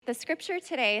The scripture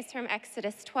today is from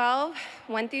Exodus 12,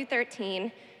 1 through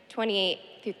 13, 28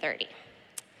 through 30.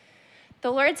 The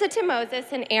Lord said to Moses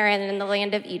and Aaron in the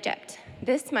land of Egypt,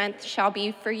 "This month shall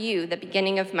be for you the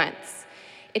beginning of months.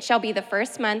 It shall be the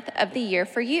first month of the year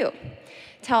for you.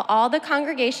 Tell all the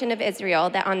congregation of Israel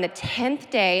that on the 10th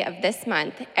day of this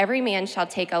month, every man shall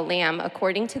take a lamb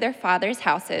according to their father's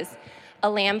houses, a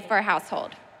lamb for a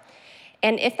household.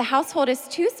 And if the household is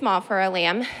too small for a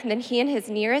lamb, then he and his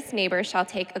nearest neighbor shall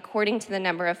take according to the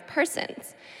number of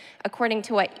persons. According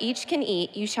to what each can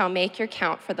eat, you shall make your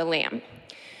count for the lamb.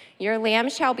 Your lamb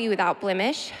shall be without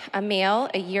blemish, a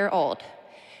male, a year old.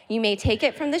 You may take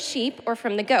it from the sheep or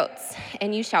from the goats,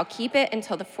 and you shall keep it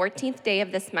until the 14th day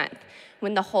of this month,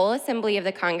 when the whole assembly of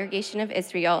the congregation of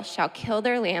Israel shall kill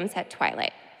their lambs at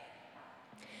twilight.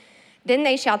 Then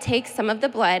they shall take some of the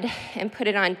blood and put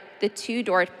it on the two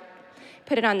doorposts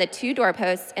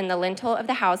and the lintel of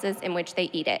the houses in which they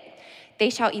eat it. They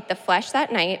shall eat the flesh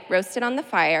that night, roasted on the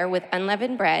fire with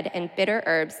unleavened bread and bitter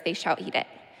herbs they shall eat it.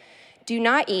 Do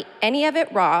not eat any of it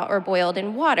raw or boiled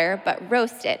in water, but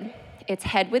roasted, its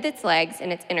head with its legs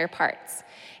and its inner parts.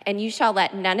 And you shall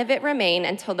let none of it remain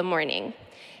until the morning.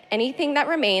 Anything that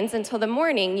remains until the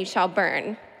morning you shall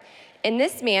burn. In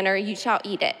this manner you shall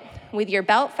eat it, with your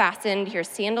belt fastened, your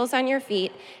sandals on your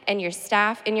feet, and your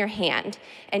staff in your hand,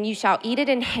 and you shall eat it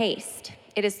in haste.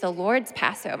 It is the Lord's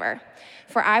Passover.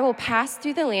 For I will pass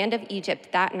through the land of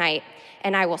Egypt that night,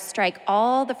 and I will strike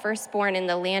all the firstborn in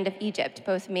the land of Egypt,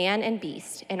 both man and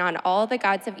beast, and on all the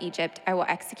gods of Egypt I will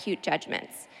execute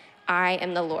judgments. I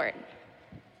am the Lord.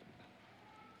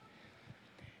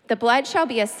 The blood shall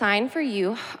be a sign for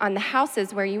you on the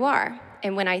houses where you are.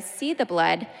 And when I see the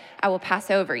blood, I will pass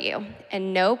over you,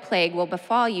 and no plague will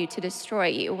befall you to destroy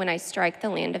you when I strike the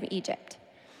land of Egypt."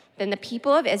 Then the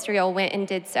people of Israel went and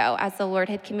did so, as the Lord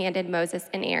had commanded Moses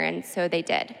and Aaron, so they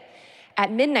did.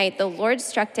 At midnight, the Lord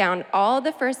struck down all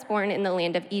the firstborn in the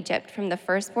land of Egypt, from the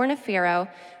firstborn of Pharaoh,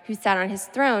 who sat on his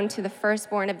throne, to the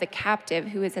firstborn of the captive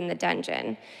who was in the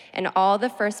dungeon, and all the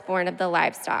firstborn of the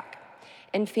livestock.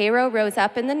 And Pharaoh rose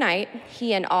up in the night,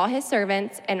 he and all his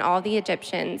servants and all the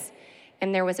Egyptians,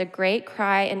 and there was a great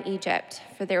cry in Egypt,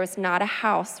 for there was not a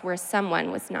house where someone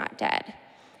was not dead.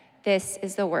 This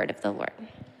is the word of the Lord.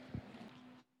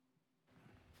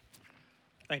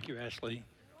 Thank you, Ashley.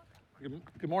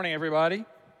 Good morning, everybody.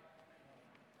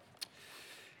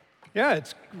 Yeah,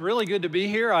 it's really good to be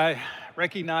here. I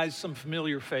recognize some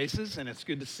familiar faces, and it's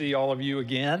good to see all of you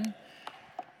again.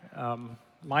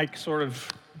 Mike sort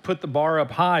of put the bar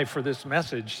up high for this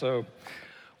message, so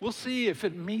we'll see if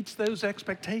it meets those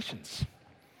expectations.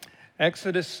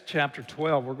 Exodus chapter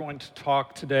 12, we're going to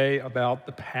talk today about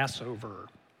the Passover.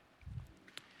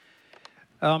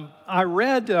 I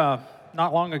read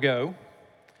not long ago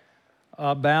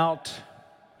about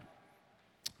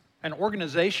an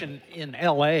organization in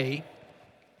LA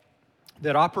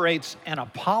that operates an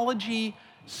apology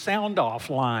sound-off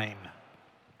line.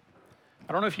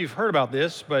 I don't know if you've heard about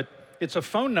this, but it's a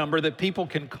phone number that people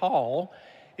can call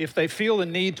if they feel the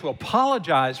need to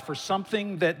apologize for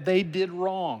something that they did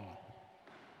wrong.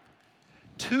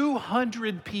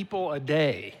 200 people a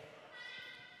day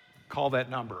call that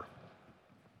number.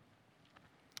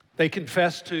 They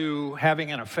confess to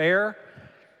having an affair,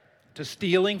 to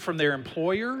stealing from their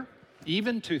employer,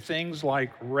 even to things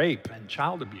like rape and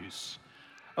child abuse.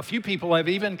 A few people have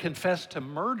even confessed to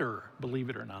murder, believe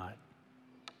it or not.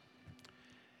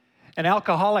 An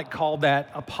alcoholic called that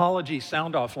apology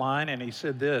sound-off line, and he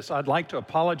said this: "I'd like to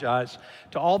apologize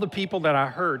to all the people that I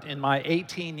hurt in my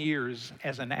 18 years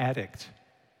as an addict."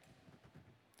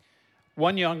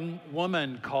 One young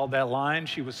woman called that line.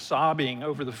 She was sobbing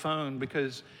over the phone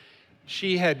because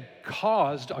she had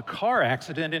caused a car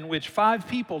accident in which 5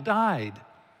 people died.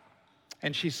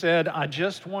 And she said, "I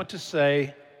just want to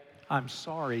say, I'm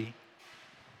sorry.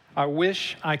 I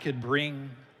wish I could bring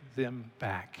them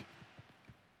back."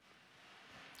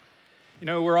 You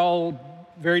know, we're all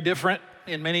very different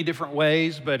in many different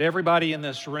ways, but everybody in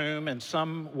this room in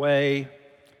some way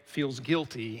feels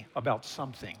guilty about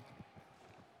something.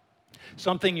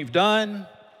 Something you've done,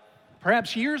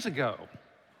 perhaps years ago.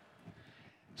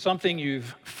 Something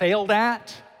you've failed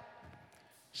at.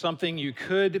 Something you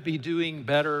could be doing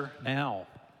better now.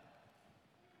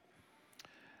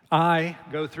 I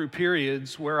go through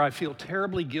periods where I feel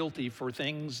terribly guilty for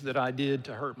things that I did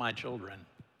to hurt my children.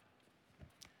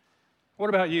 What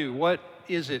about you? What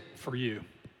is it for you?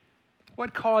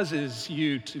 What causes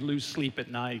you to lose sleep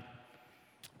at night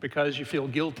because you feel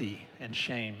guilty and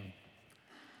shame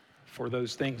for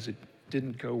those things that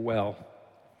didn't go well?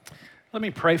 Let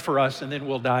me pray for us, and then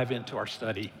we'll dive into our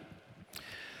study.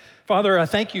 Father, I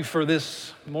thank you for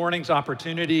this morning's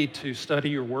opportunity to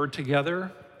study your word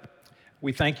together.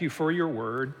 We thank you for your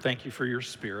word. Thank you for your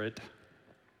Spirit.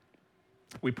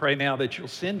 We pray now that you'll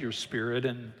send your Spirit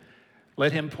and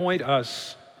let him point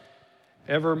us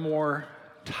ever more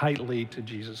tightly to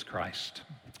Jesus Christ.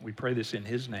 We pray this in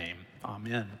his name.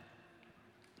 Amen.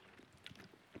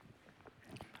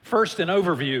 First, an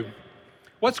overview.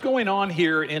 What's going on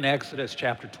here in Exodus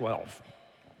chapter 12?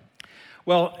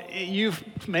 Well,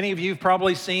 many of you have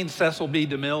probably seen Cecil B.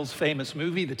 DeMille's famous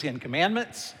movie, The Ten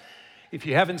Commandments. If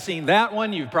you haven't seen that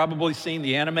one, you've probably seen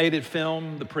the animated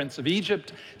film, The Prince of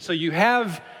Egypt. So you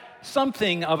have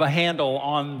something of a handle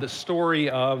on the story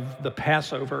of the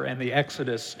Passover and the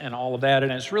Exodus and all of that.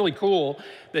 And it's really cool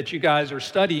that you guys are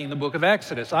studying the book of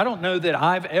Exodus. I don't know that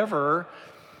I've ever,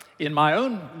 in my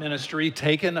own ministry,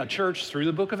 taken a church through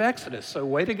the book of Exodus. So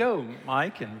way to go,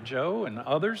 Mike and Joe and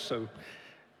others. So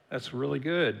that's really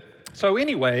good. So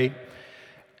anyway,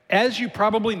 as you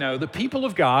probably know, the people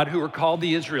of God, who are called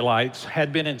the Israelites,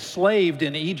 had been enslaved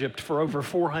in Egypt for over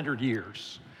 400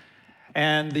 years.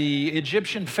 And the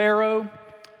Egyptian Pharaoh,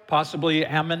 possibly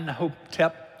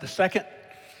Amenhotep II,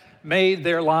 made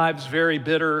their lives very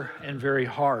bitter and very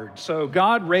hard. So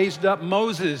God raised up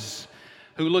Moses,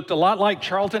 who looked a lot like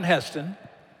Charlton Heston,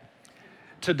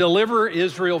 to deliver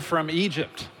Israel from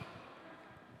Egypt.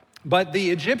 But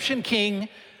the Egyptian king,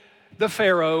 the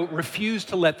Pharaoh, refused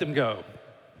to let them go.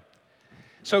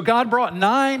 So God brought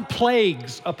 9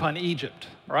 plagues upon Egypt,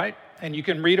 right? And you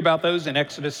can read about those in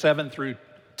Exodus 7 through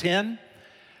 10.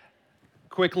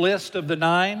 Quick list of the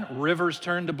 9: rivers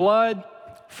turned to blood,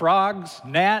 frogs,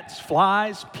 gnats,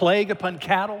 flies, plague upon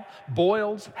cattle,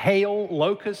 boils, hail,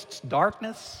 locusts,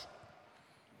 darkness.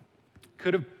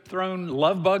 Could have thrown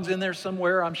love bugs in there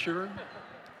somewhere, I'm sure.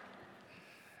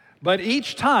 But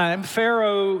each time,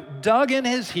 Pharaoh dug in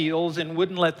his heels and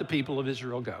wouldn't let the people of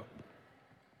Israel go.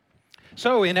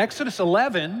 So in Exodus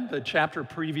 11, the chapter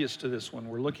previous to this one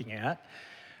we're looking at,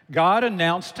 God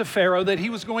announced to Pharaoh that he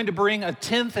was going to bring a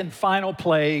 10th and final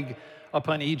plague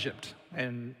upon Egypt.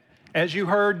 And as you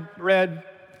read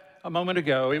a moment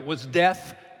ago, it was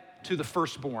death to the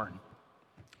firstborn.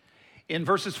 In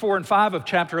verses 4 and 5 of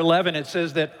chapter 11, it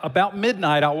says that about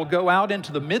midnight I will go out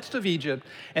into the midst of Egypt,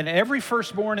 and every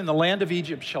firstborn in the land of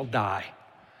Egypt shall die.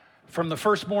 From the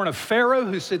firstborn of Pharaoh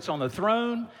who sits on the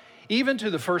throne, even to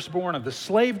the firstborn of the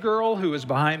slave girl who is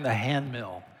behind the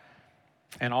handmill,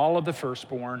 and all of the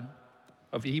firstborn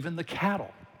of even the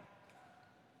cattle.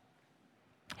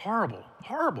 Horrible,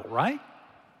 horrible, right?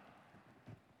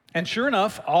 And sure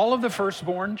enough, all of the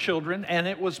firstborn children, and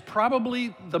it was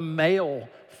probably the male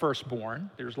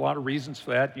firstborn. There's a lot of reasons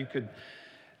for that you could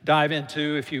dive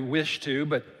into if you wish to,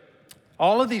 but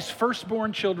all of these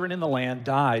firstborn children in the land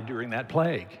died during that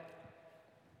plague.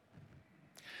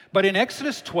 But in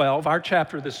Exodus 12, our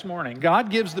chapter this morning, God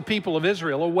gives the people of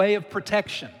Israel a way of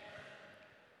protection,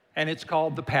 and it's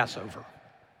called the Passover.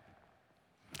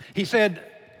 He said,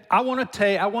 I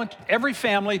want every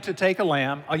family to take a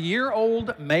lamb, a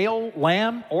year-old male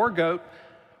lamb or goat,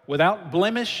 without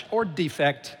blemish or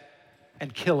defect,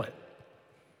 and kill it.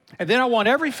 And then I want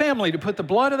every family to put the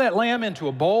blood of that lamb into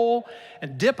a bowl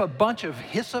and dip a bunch of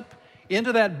hyssop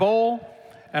into that bowl.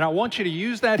 And I want you to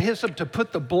use that hyssop to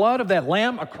put the blood of that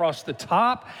lamb across the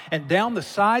top and down the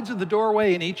sides of the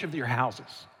doorway in each of your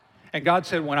houses. And God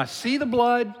said, when I see the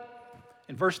blood,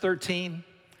 in verse 13,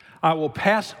 I will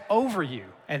pass over you,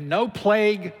 and no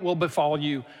plague will befall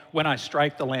you when I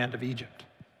strike the land of Egypt.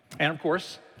 And of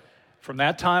course, from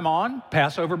that time on,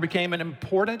 Passover became an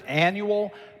important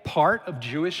annual part of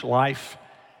Jewish life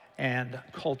and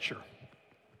culture.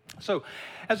 So,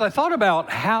 as I thought about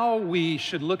how we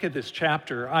should look at this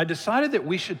chapter, I decided that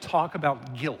we should talk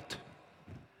about guilt.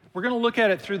 We're going to look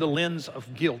at it through the lens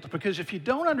of guilt, because if you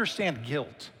don't understand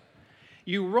guilt,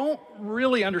 you won't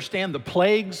really understand the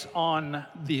plagues on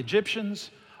the Egyptians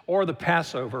or the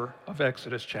Passover of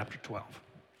Exodus chapter 12.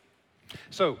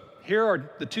 So, here are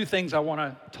the 2 things I want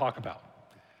to talk about.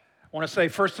 I want to say,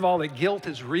 first of all, that guilt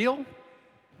is real,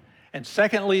 and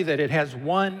secondly, that it has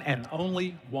one and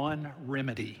only one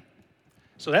remedy.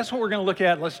 So that's what we're going to look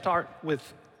at. Let's start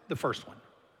with the first one.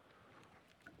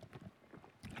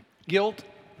 Guilt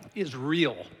is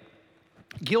real.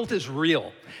 Guilt is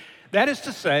real. That is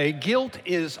to say, guilt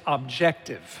is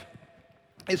objective.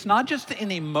 It's not just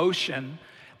an emotion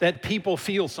that people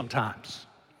feel sometimes.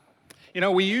 You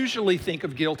know, we usually think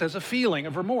of guilt as a feeling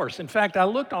of remorse. In fact, I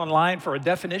looked online for a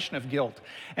definition of guilt,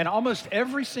 and almost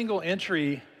every single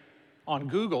entry on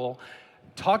Google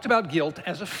talked about guilt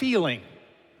as a feeling.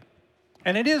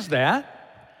 And it is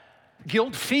that.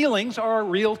 Guilt feelings are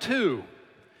real too.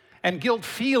 And guilt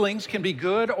feelings can be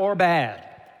good or bad.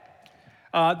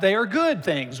 They are good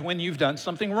things when you've done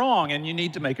something wrong and you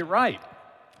need to make it right.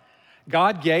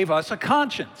 God gave us a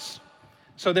conscience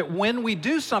so that when we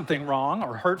do something wrong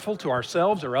or hurtful to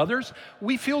ourselves or others,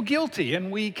 we feel guilty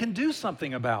and we can do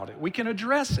something about it. We can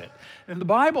address it. And the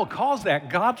Bible calls that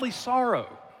godly sorrow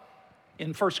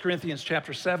in 1 Corinthians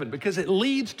chapter 7 because it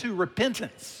leads to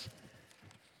repentance.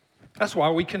 That's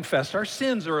why we confessed our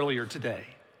sins earlier today.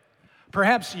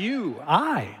 Perhaps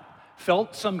I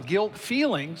felt some guilt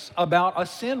feelings about a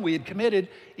sin we had committed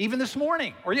even this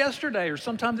morning or yesterday or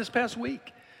sometime this past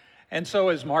week. And so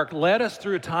as Mark led us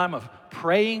through a time of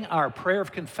praying our prayer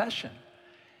of confession,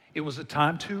 it was a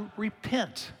time to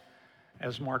repent,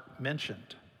 as Mark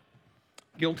mentioned.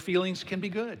 Guilt feelings can be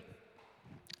good,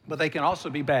 but they can also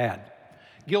be bad.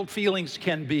 Guilt feelings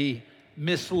can be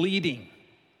misleading.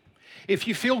 If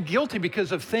you feel guilty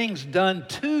because of things done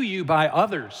to you by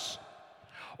others,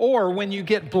 or when you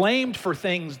get blamed for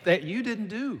things that you didn't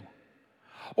do,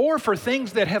 or for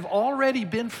things that have already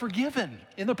been forgiven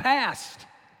in the past,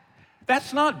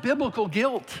 that's not biblical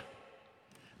guilt.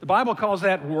 The Bible calls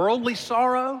that worldly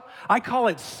sorrow. I call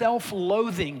it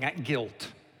self-loathing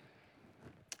guilt.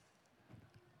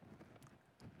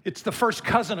 It's the first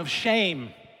cousin of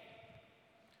shame.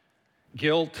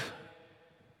 Guilt,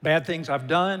 bad things I've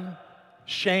done,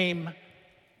 shame,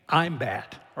 I'm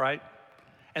bad, right?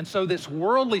 And so this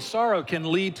worldly sorrow can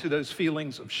lead to those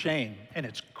feelings of shame, and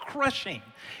it's crushing.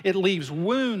 It leaves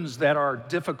wounds that are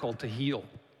difficult to heal.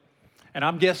 And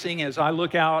I'm guessing as I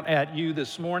look out at you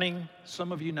this morning,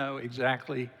 some of you know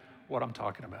exactly what I'm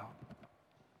talking about.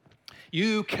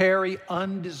 You carry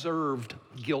undeserved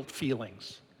guilt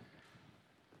feelings.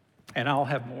 And I'll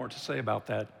have more to say about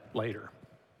that later.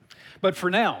 But for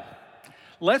now,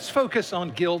 let's focus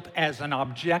on guilt as an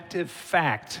objective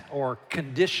fact or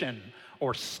condition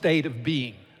or state of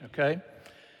being, okay?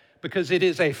 Because it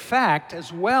is a fact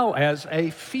as well as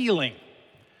a feeling.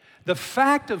 The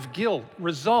fact of guilt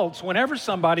results whenever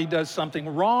somebody does something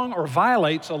wrong or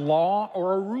violates a law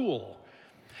or a rule.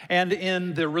 And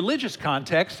in the religious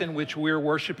context in which we're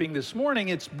worshiping this morning,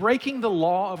 it's breaking the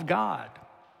law of God.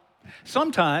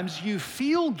 Sometimes you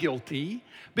feel guilty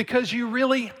because you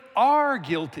really are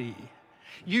guilty.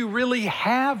 You really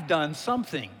have done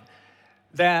something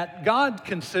that God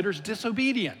considers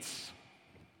disobedience.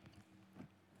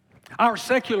 Our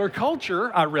secular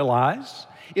culture, I realize,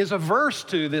 is averse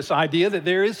to this idea that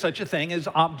there is such a thing as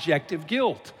objective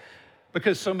guilt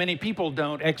because so many people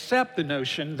don't accept the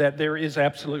notion that there is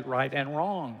absolute right and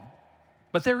wrong.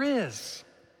 But there is.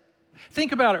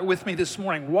 Think about it with me this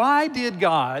morning. Why did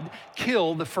God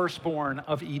kill the firstborn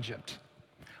of Egypt?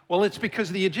 Well, it's because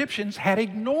the Egyptians had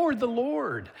ignored the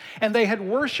Lord and they had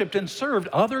worshiped and served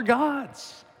other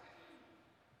gods.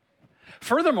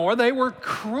 Furthermore, they were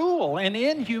cruel and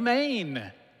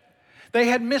inhumane. They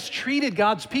had mistreated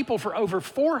God's people for over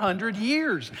 400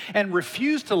 years and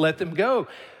refused to let them go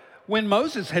when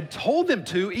Moses had told them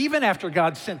to, even after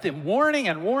God sent them warning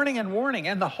and warning and warning.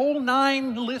 And the whole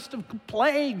 9 list of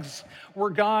plagues were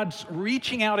God's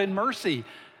reaching out in mercy,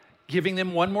 giving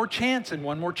them one more chance,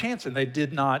 and they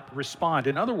did not respond.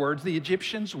 In other words, the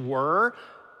Egyptians were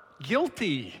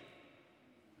guilty.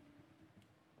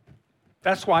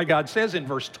 That's why God says in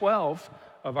verse 12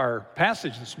 of our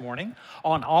passage this morning,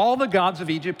 on all the gods of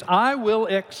Egypt I will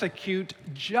execute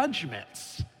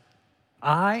judgments.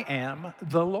 I am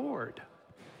the Lord.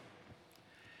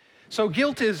 So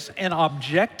guilt is an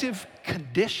objective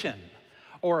condition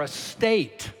or a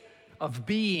state of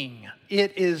being.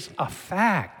 It is a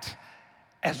fact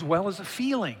as well as a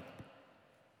feeling.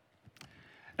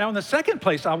 Now, in the second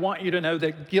place, I want you to know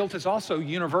that guilt is also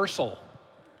universal.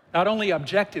 Not only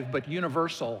objective, but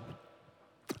universal.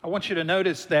 I want you to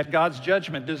notice that God's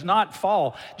judgment does not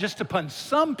fall just upon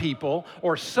some people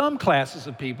or some classes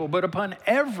of people, but upon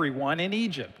everyone in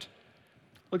Egypt.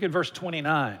 Look at verse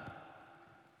 29.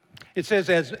 It says,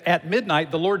 as at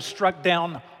midnight, the Lord struck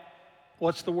down,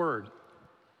 what's the word?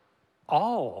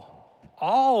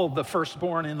 All the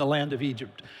firstborn in the land of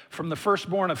Egypt, from the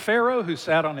firstborn of Pharaoh who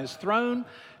sat on his throne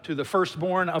to the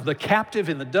firstborn of the captive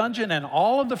in the dungeon and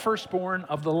all of the firstborn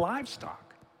of the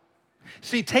livestock.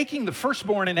 See, taking the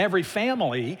firstborn in every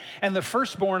family and the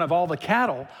firstborn of all the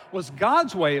cattle was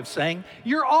God's way of saying,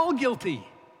 you're all guilty.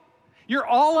 You're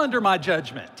all under my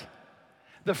judgment.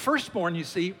 The firstborn, you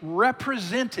see,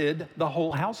 represented the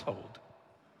whole household.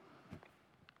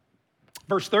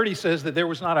 Verse 30 says that there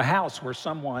was not a house where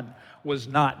someone was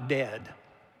not dead.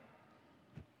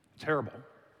 Terrible.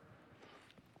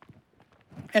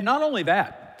 And not only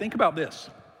that, think about this.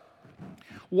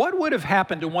 What would have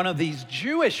happened to one of these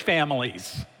Jewish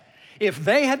families if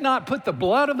they had not put the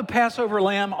blood of the Passover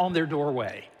lamb on their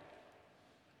doorway?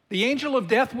 The angel of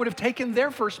death would have taken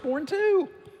their firstborn too.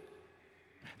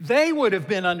 They would have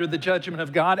been under the judgment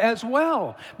of God as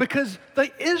well, because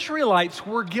the Israelites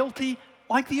were guilty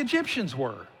like the Egyptians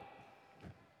were.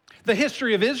 The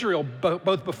history of Israel,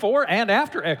 both before and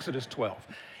after Exodus 12,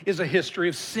 is a history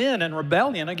of sin and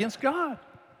rebellion against God.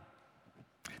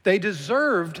 They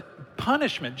deserved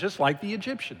punishment just like the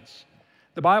Egyptians.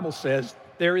 The Bible says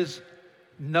there is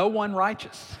no one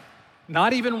righteous,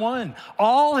 not even one.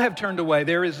 All have turned away.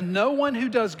 There is no one who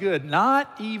does good,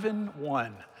 not even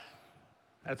one.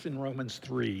 That's in Romans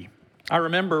 3. I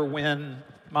remember when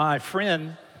my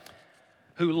friend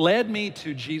who led me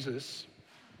to Jesus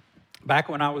back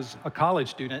when I was a college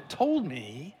student told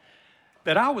me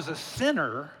that I was a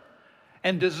sinner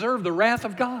and deserved the wrath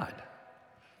of God.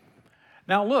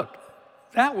 Now look,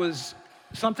 that was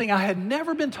something I had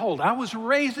never been told. I was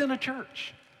raised in a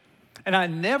church, and I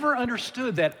never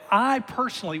understood that I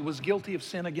personally was guilty of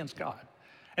sin against God.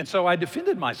 And so I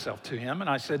defended myself to him, and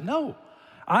I said, no,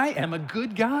 I am a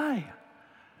good guy.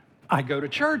 I go to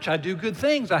church, I do good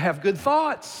things, I have good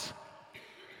thoughts.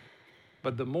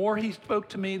 But the more he spoke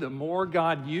to me, the more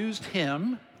God used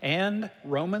him, and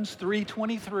Romans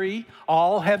 3:23,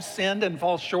 all have sinned and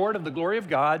fall short of the glory of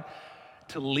God,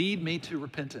 to lead me to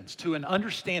repentance, to an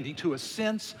understanding, to a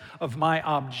sense of my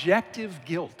objective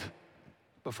guilt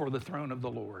before the throne of the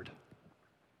Lord.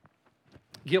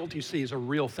 Guilt, you see, is a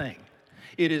real thing.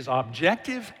 It is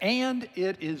objective and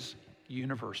it is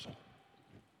universal.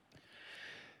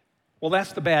 Well,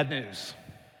 that's the bad news.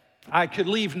 I could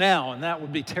leave now, and that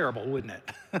would be terrible, wouldn't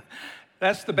it?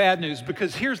 That's the bad news,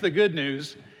 because here's the good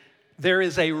news. There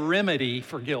is a remedy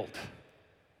for guilt.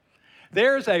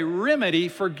 There's a remedy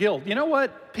for guilt. You know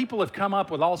what? People have come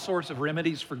up with all sorts of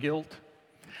remedies for guilt.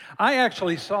 I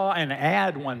actually saw an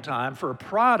ad one time for a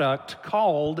product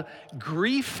called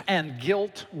Grief and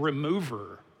Guilt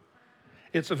Remover.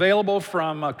 It's available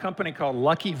from a company called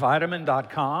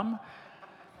LuckyVitamin.com.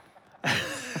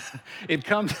 It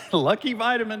comes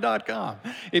LuckyVitamin.com.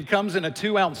 It comes in a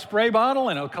 2-ounce spray bottle,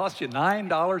 and it'll cost you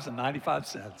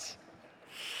 $9.95.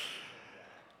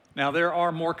 Now, there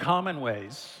are more common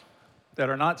ways that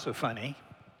are not so funny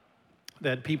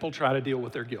that people try to deal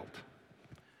with their guilt.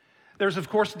 There's, of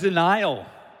course, denial.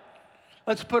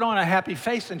 Let's put on a happy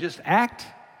face and just act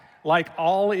like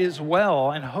all is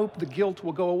well and hope the guilt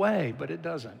will go away, but it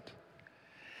doesn't.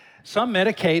 Some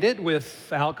medicate it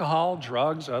with alcohol,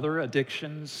 drugs, other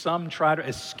addictions. Some try to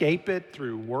escape it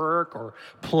through work or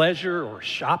pleasure or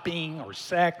shopping or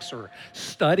sex or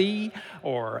study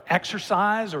or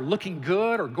exercise or looking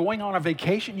good or going on a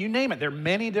vacation. You name it. There are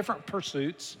many different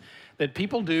pursuits that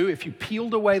people do. If you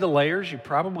peeled away the layers, you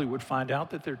probably would find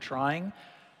out that they're trying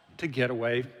to get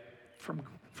away from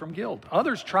guilt.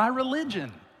 Others try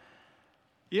religion.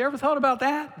 You ever thought about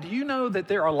that? Do you know that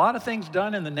there are a lot of things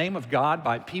done in the name of God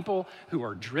by people who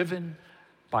are driven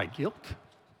by guilt?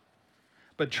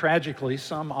 But tragically,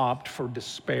 some opt for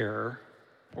despair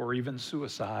or even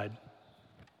suicide.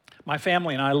 My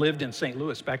family and I lived in St.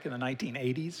 Louis back in the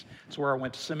 1980s. It's where I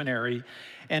went to seminary.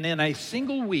 And in a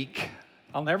single week,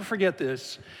 I'll never forget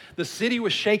this, the city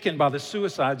was shaken by the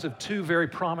suicides of two very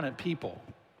prominent people.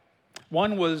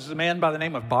 One was a man by the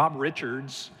name of Bob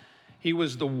Richards. He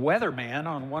was the weatherman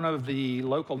on one of the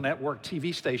local network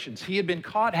TV stations. He had been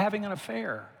caught having an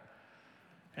affair,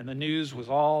 and the news was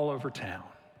all over town.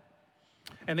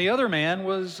 And the other man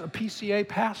was a PCA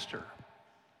pastor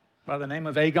by the name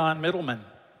of Agon Middleman.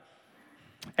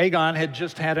 Agon had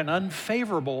just had an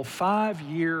unfavorable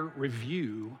 5-year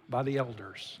review by the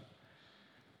elders.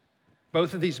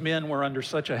 Both of these men were under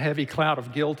such a heavy cloud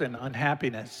of guilt and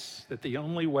unhappiness that the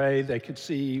only way they could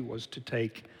see was to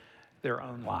take their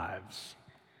own lives.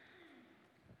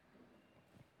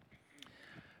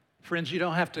 Friends, you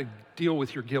don't have to deal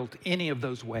with your guilt any of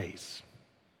those ways.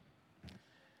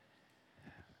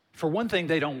 For one thing,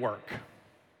 they don't work.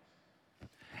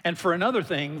 And for another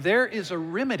thing, there is a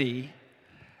remedy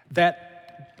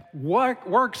that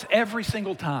works every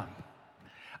single time.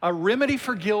 A remedy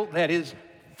for guilt that is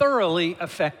thoroughly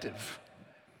effective.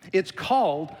 It's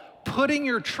called putting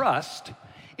your trust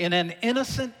in an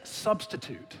innocent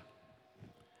substitute.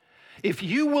 If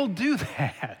you will do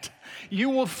that,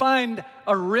 you will find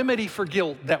a remedy for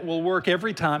guilt that will work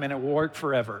every time, and it will work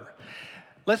forever.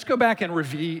 Let's go back and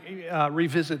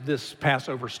revisit this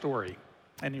Passover story,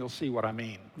 and you'll see what I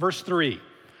mean. Verse 3,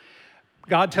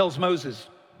 God tells Moses,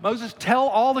 tell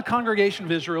all the congregation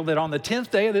of Israel that on the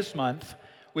 10th day of this month,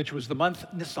 which was the month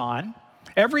Nisan,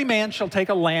 every man shall take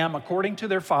a lamb according to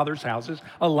their father's houses,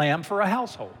 a lamb for a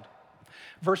household.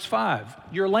 Verse 5,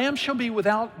 your lamb shall be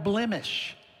without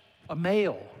blemish, a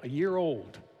male, a year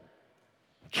old.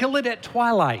 Kill it at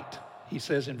twilight he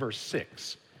says in verse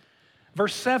 6.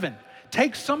 Verse 7,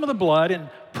 take some of the blood and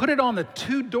put it on the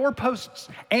 2 doorposts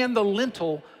and the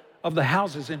lintel of the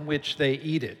houses in which they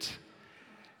eat it.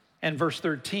 And verse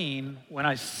 13, when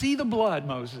I see the blood,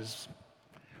 Moses,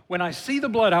 when I see the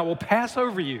blood, I will pass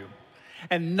over you,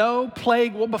 and no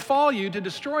plague will befall you to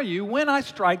destroy you when I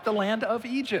strike the land of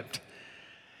Egypt.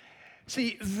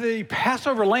 See, the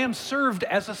Passover lamb served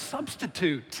as a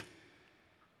substitute,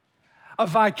 a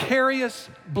vicarious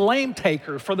blame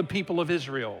taker for the people of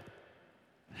Israel.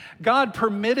 God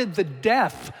permitted the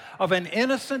death of an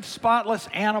innocent, spotless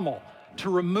animal to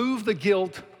remove the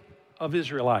guilt of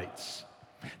Israelites.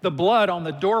 The blood on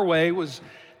the doorway was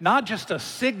not just a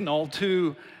signal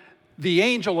to the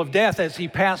angel of death as he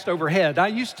passed overhead. I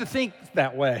used to think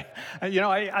that way.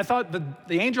 I thought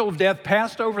the angel of death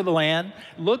passed over the land,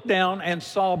 looked down and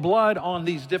saw blood on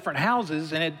these different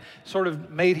houses, and it sort of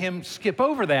made him skip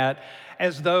over that,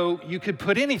 as though you could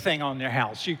put anything on their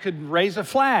house. You could raise a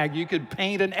flag. You could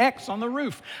paint an X on the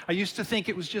roof. I used to think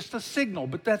it was just a signal,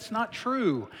 but that's not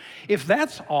true. If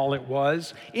that's all it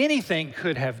was, anything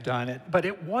could have done it, but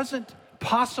it wasn't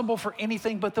possible for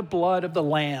anything but the blood of the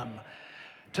Lamb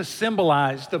to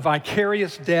symbolize the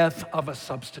vicarious death of a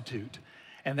substitute.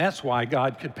 And that's why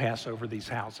God could pass over these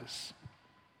houses.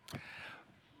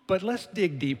 But let's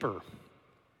dig deeper.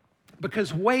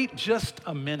 Because wait just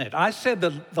a minute. I said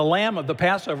the lamb of the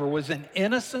Passover was an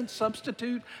innocent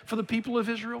substitute for the people of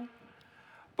Israel.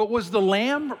 But was the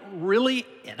lamb really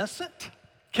innocent?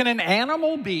 Can an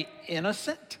animal be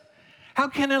innocent? How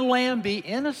can a lamb be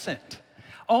innocent?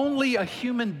 Only a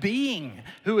human being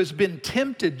who has been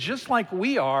tempted just like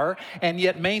we are and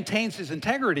yet maintains his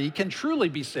integrity can truly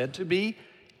be said to be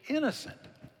innocent.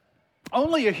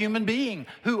 Only a human being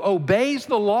who obeys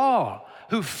the law,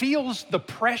 who feels the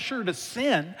pressure to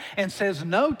sin and says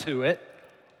no to it,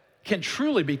 can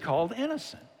truly be called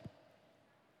innocent.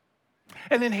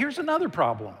 And then here's another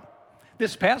problem.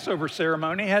 This Passover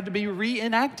ceremony had to be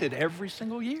reenacted every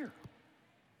single year.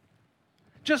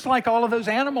 Just like all of those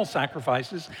animal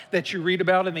sacrifices that you read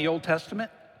about in the Old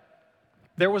Testament,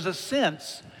 there was a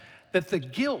sense that the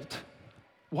guilt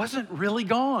wasn't really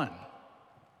gone,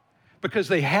 because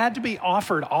they had to be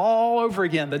offered all over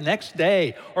again the next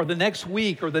day or the next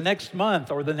week or the next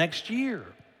month or the next year.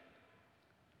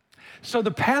 So the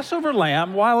Passover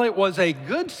lamb, while it was a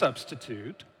good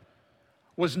substitute,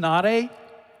 was not a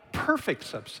perfect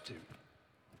substitute.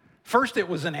 First, it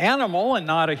was an animal and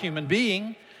not a human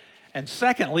being. And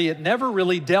secondly, it never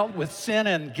really dealt with sin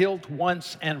and guilt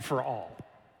once and for all.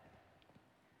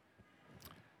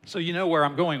 So you know where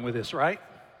I'm going with this, right?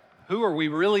 Who are we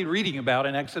really reading about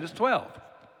in Exodus 12?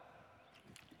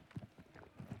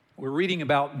 We're reading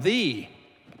about the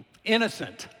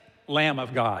innocent Lamb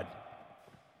of God.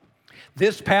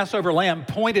 This Passover lamb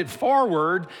pointed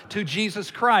forward to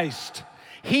Jesus Christ.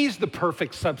 He's the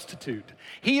perfect substitute.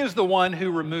 He is the one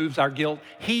who removes our guilt.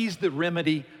 He's the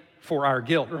remedy for our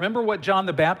guilt. Remember what John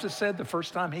the Baptist said the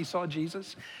first time he saw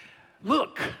Jesus?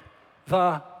 Look,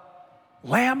 the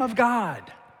Lamb of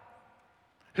God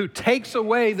who takes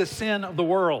away the sin of the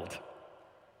world.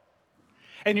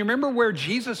 And you remember where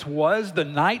Jesus was the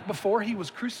night before he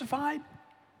was crucified?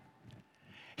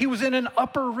 He was in an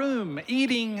upper room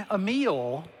eating a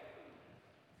meal.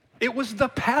 It was the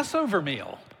Passover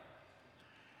meal.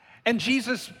 And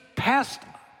Jesus passed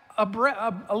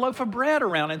a loaf of bread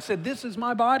around and said, "This is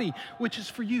my body, which is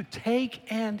for you. Take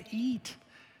and eat."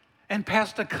 And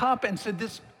passed a cup and said,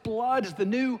 "This blood is the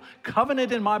new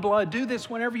covenant in my blood. Do this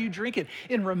whenever you drink it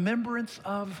in remembrance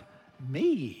of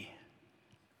me."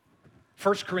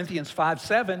 1 Corinthians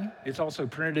 5:7, it's also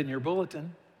printed in your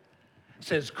bulletin,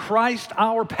 says, "Christ,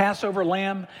 our Passover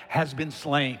lamb, has been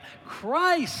slain."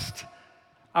 Christ,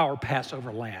 our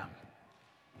Passover lamb,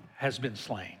 has been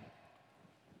slain.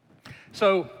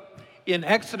 So in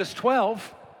Exodus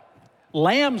 12,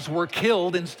 lambs were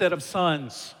killed instead of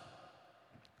sons.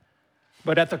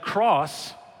 But at the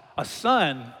cross, a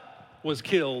son was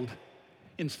killed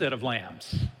instead of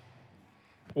lambs.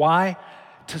 Why?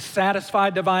 To satisfy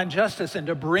divine justice and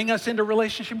to bring us into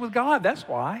relationship with God. That's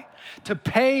why. To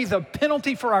pay the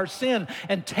penalty for our sin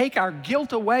and take our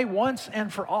guilt away once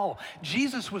and for all.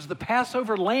 Jesus was the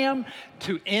Passover lamb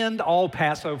to end all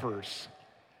Passovers.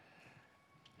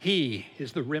 He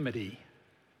is the remedy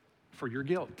for your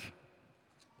guilt.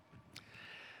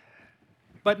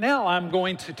 But now I'm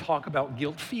going to talk about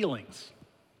guilt feelings,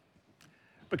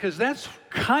 because that's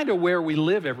kind of where we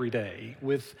live every day,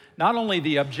 with not only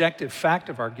the objective fact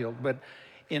of our guilt, but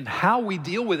in how we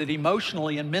deal with it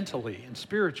emotionally and mentally and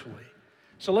spiritually.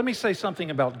 So let me say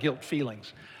something about guilt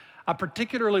feelings. I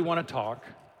particularly want to talk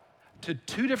to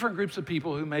two different groups of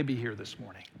people who may be here this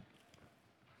morning.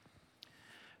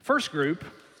 First group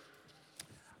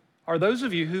are those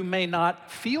of you who may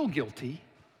not feel guilty,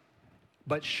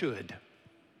 but should.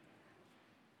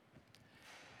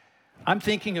 I'm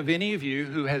thinking of any of you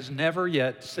who has never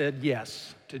yet said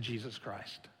yes to Jesus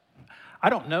Christ. I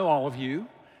don't know all of you,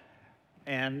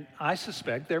 and I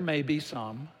suspect there may be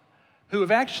some who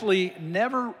have actually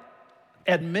never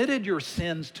admitted your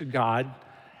sins to God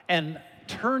and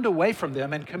turned away from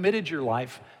them and committed your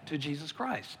life to Jesus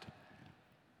Christ.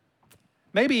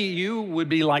 Maybe you would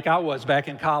be like I was back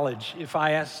in college if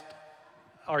I asked,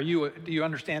 do you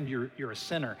understand you're a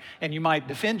sinner? And you might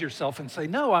defend yourself and say,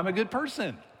 no, I'm a good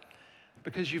person,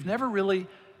 because you've never really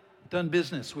done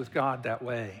business with God that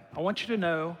way. I want you to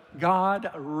know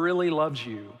God really loves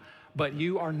you, but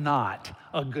you are not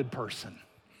a good person.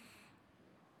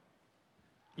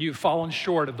 You've fallen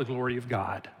short of the glory of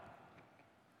God.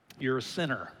 You're a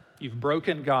sinner. You've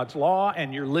broken God's law,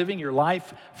 and you're living your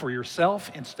life for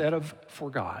yourself instead of for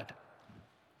God.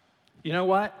 You know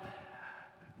what?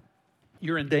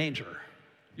 You're in danger.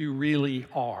 You really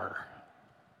are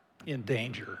in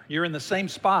danger. You're in the same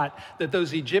spot that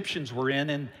those Egyptians were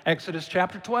in Exodus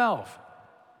chapter 12.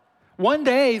 One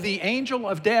day, the angel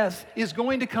of death is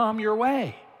going to come your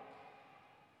way,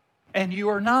 and you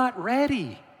are not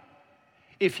ready.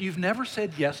 If you've never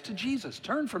said yes to Jesus,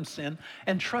 turn from sin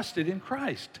and trusted in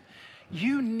Christ,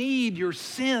 you need your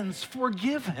sins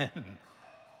forgiven.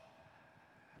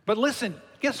 But listen,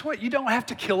 guess what? You don't have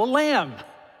to kill a lamb.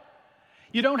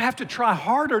 You don't have to try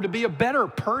harder to be a better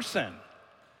person.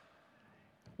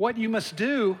 What you must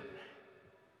do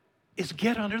is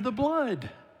get under the blood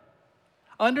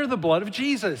of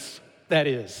Jesus, that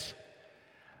is,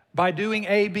 by doing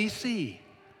A, B, C.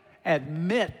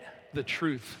 Admit the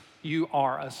truth. You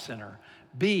are a sinner.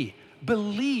 B,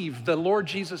 believe the Lord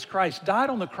Jesus Christ died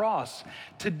on the cross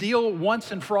to deal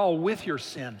once and for all with your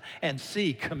sin. And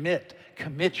C, commit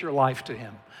your life to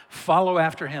Him. Follow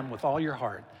after Him with all your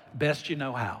heart, best you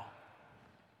know how.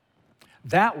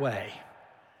 That way,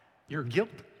 your guilt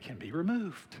can be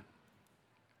removed.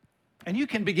 And you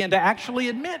can begin to actually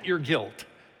admit your guilt.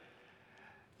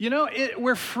 You know,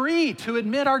 we're free to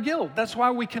admit our guilt. That's why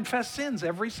we confess sins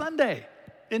every Sunday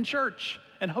in church,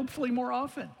 and hopefully more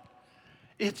often.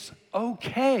 It's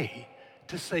okay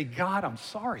to say, God, I'm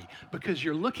sorry, because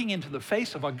you're looking into the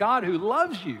face of a God who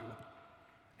loves you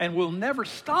and will never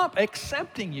stop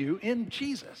accepting you in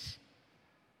Jesus.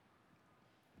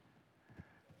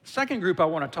 Second group I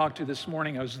want to talk to this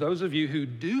morning is those of you who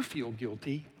do feel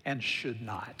guilty and should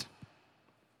not.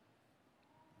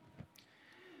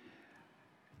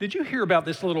 Did you hear about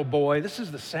this little boy? This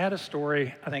is the saddest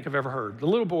story I think I've ever heard. The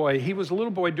little boy, he was a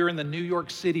little boy during the New York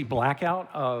City blackout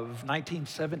of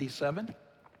 1977.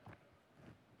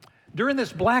 During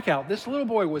this blackout, this little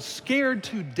boy was scared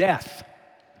to death.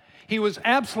 He was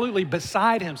absolutely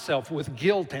beside himself with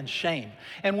guilt and shame.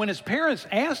 And when his parents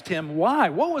asked him why,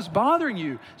 what was bothering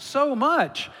you so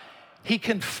much, he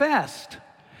confessed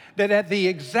that at the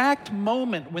exact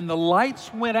moment when the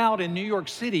lights went out in New York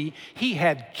City, he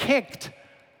had kicked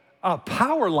a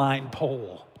power line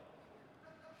pole.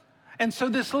 And so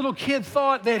this little kid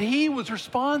thought that he was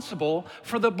responsible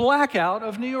for the blackout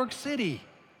of New York City.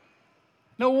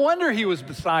 No wonder he was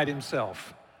beside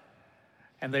himself.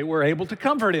 And they were able to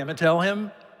comfort him and tell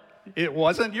him it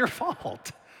wasn't your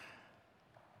fault.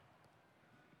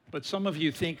 But some of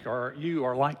you think you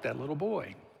are like that little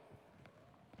boy.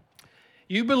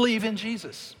 You believe in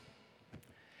Jesus.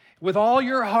 With all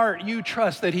your heart, you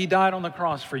trust that He died on the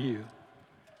cross for you.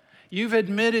 You've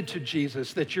admitted to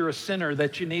Jesus that you're a sinner,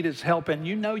 that you need His help, and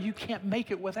you know you can't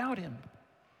make it without Him.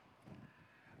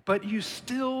 But you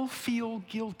still feel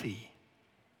guilty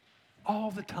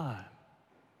all the time.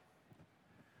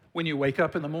 When you wake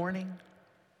up in the morning,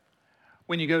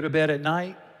 when you go to bed at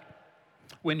night,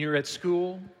 when you're at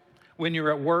school, when you're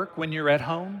at work, when you're at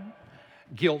home,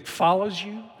 guilt follows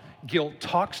you, guilt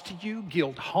talks to you,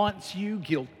 guilt haunts you,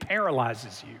 guilt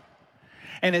paralyzes you.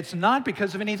 And it's not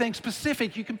because of anything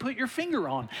specific you can put your finger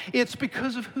on. It's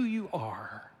because of who you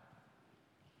are.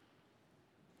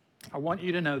 I want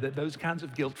you to know that those kinds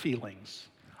of guilt feelings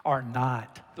are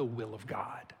not the will of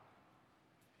God.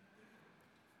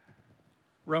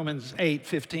 Romans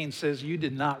 8:15 says, you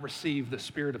did not receive the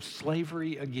spirit of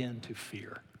slavery again to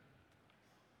fear.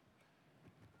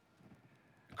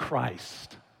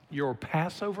 Christ, your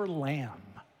Passover lamb,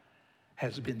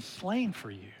 has been slain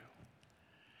for you.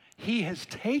 He has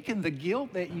taken the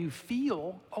guilt that you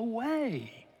feel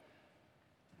away.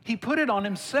 He put it on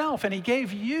Himself, and He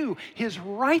gave you His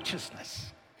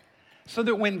righteousness so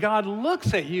that when God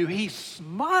looks at you, He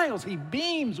smiles, He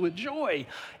beams with joy,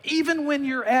 even when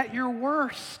you're at your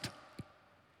worst.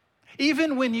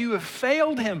 Even when you have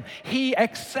failed him, he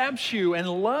accepts you and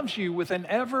loves you with an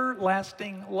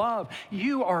everlasting love.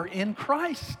 You are in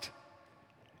Christ,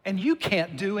 and you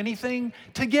can't do anything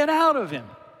to get out of him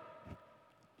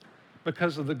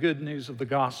because of the good news of the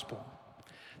gospel.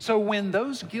 So when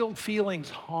those guilt feelings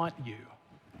haunt you,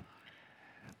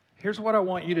 here's what I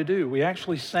want you to do. We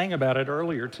actually sang about it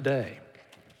earlier today.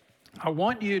 I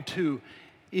want you to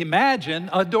imagine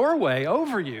a doorway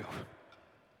over you.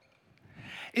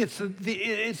 It's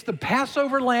the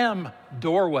Passover lamb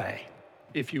doorway,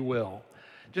 if you will.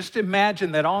 Just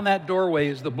imagine that on that doorway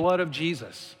is the blood of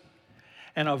Jesus.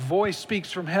 And a voice speaks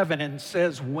from heaven and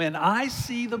says, when I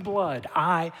see the blood,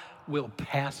 I will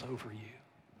pass over you.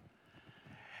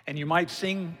 And you might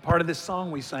sing part of this song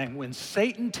we sang, when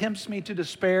Satan tempts me to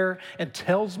despair and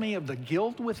tells me of the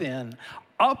guilt within,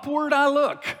 upward I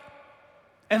look,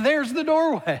 and there's the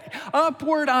doorway.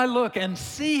 Upward I look and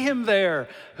see him there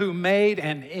who made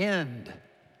an end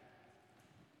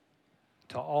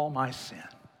to all my sin.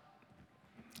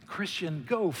 Christian,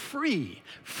 go free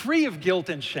of guilt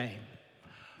and shame.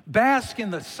 Bask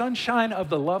in the sunshine of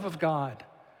the love of God.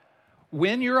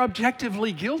 When you're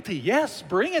objectively guilty, yes,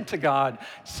 bring it to God.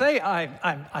 Say,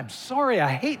 I'm sorry, I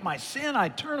hate my sin, I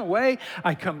turn away,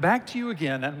 I come back to you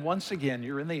again, and once again,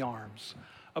 you're in the arms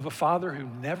of a Father who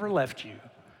never left you,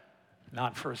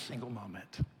 not for a single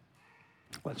moment.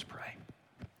 Let's pray.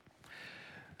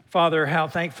 Father, how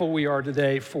thankful we are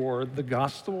today for the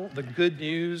gospel, the good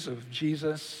news of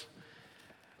Jesus,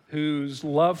 whose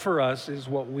love for us is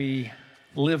what we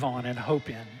live on and hope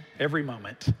in every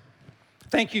moment.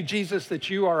 Thank you, Jesus, that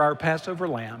you are our Passover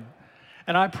lamb.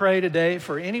 And I pray today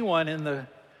for anyone in the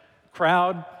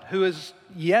crowd who is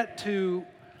yet to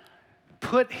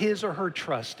put his or her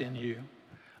trust in you.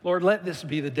 Lord, let this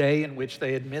be the day in which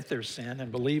they admit their sin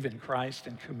and believe in Christ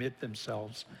and commit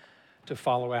themselves to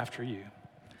follow after you.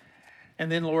 And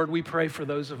then, Lord, we pray for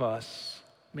those of us,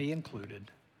 me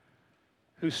included,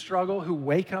 who struggle, who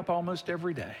wake up almost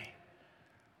every day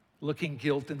looking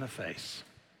guilt in the face.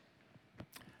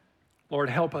 Lord,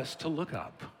 help us to look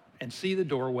up and see the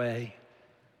doorway.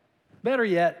 Better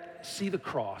yet, see the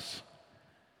cross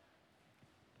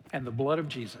and the blood of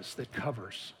Jesus that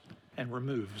covers and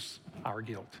removes our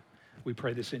guilt. We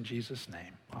pray this in Jesus'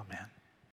 name. Amen.